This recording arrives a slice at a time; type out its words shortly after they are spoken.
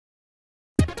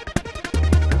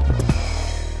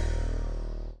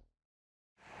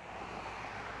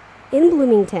In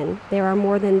Bloomington, there are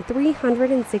more than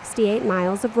 368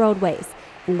 miles of roadways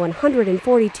and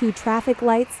 142 traffic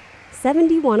lights,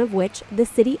 71 of which the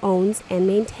city owns and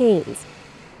maintains.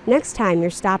 Next time you're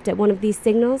stopped at one of these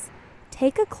signals,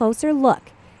 take a closer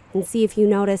look and see if you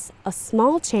notice a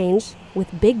small change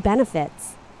with big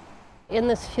benefits. In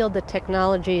this field, the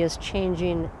technology is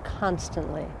changing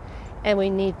constantly, and we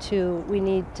need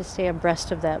to stay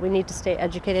abreast of that. We need to stay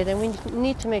educated, and we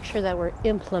need to make sure that we're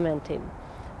implementing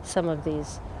some of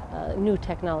these new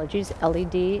technologies,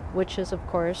 LED, which is, of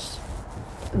course,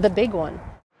 the big one.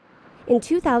 In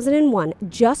 2001,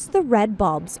 just the red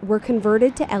bulbs were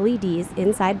converted to LEDs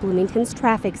inside Bloomington's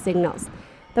traffic signals.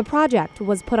 The project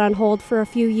was put on hold for a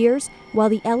few years while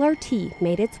the LRT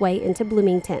made its way into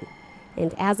Bloomington.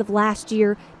 And as of last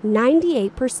year,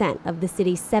 98% of the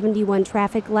city's 71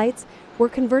 traffic lights were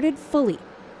converted fully,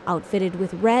 outfitted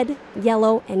with red,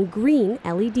 yellow, and green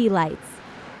LED lights.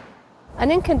 An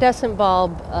incandescent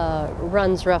bulb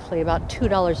runs roughly about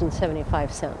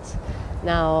 $2.75.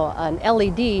 Now, an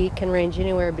LED can range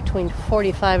anywhere between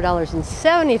 $45 and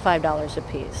 $75 a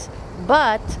piece.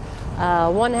 But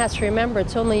one has to remember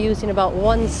it's only using about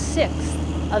 1/6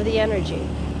 of the energy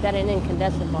that an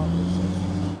incandescent bulb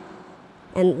uses.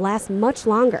 And last much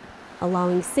longer,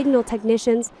 allowing signal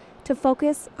technicians to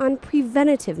focus on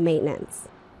preventative maintenance.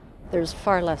 There's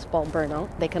far less bulb burnout.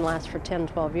 They can last for 10,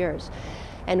 12 years.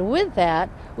 And with that,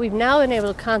 we've now been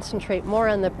able to concentrate more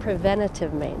on the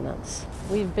preventative maintenance.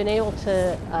 We've been able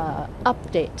to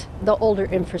update the older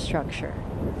infrastructure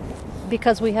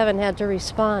because we haven't had to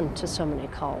respond to so many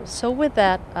calls. So with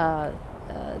that,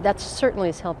 that certainly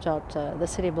has helped out the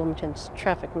City of Bloomington's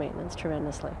traffic maintenance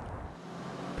tremendously.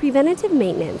 Preventative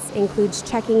maintenance includes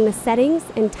checking the settings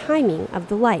and timing of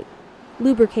the light,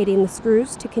 lubricating the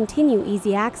screws to continue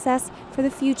easy access for the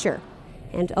future,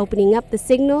 and opening up the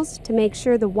signals to make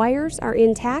sure the wires are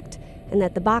intact and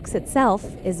that the box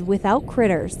itself is without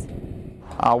critters.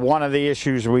 One of the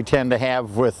issues we tend to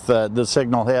have with the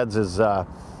signal heads is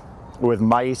with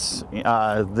mice.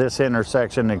 This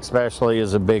intersection especially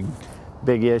is a big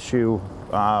issue.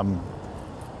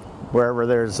 Wherever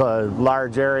there's a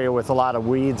large area with a lot of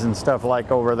weeds and stuff like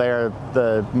over there,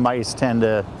 the mice tend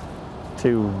to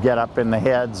get up in the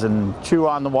heads and chew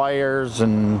on the wires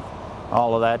and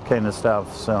all of that kind of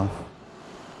stuff. So.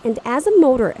 And as a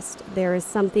motorist, there is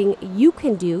something you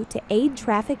can do to aid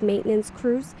traffic maintenance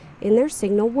crews in their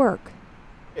signal work.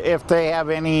 If they have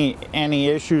any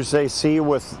issues they see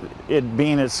with it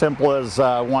being as simple as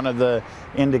one of the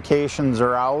indications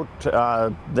are out,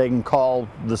 they can call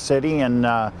the city, and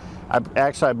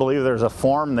I believe there's a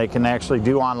form they can actually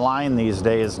do online these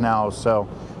days now. So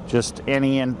just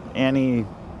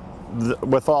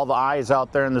with all the eyes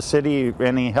out there in the city,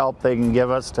 any help they can give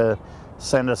us to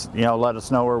send us, let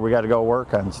us know where we got to go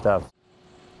work on stuff.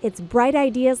 It's bright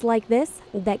ideas like this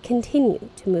that continue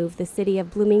to move the city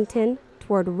of Bloomington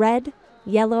toward red,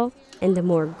 yellow, and a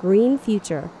more green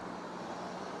future.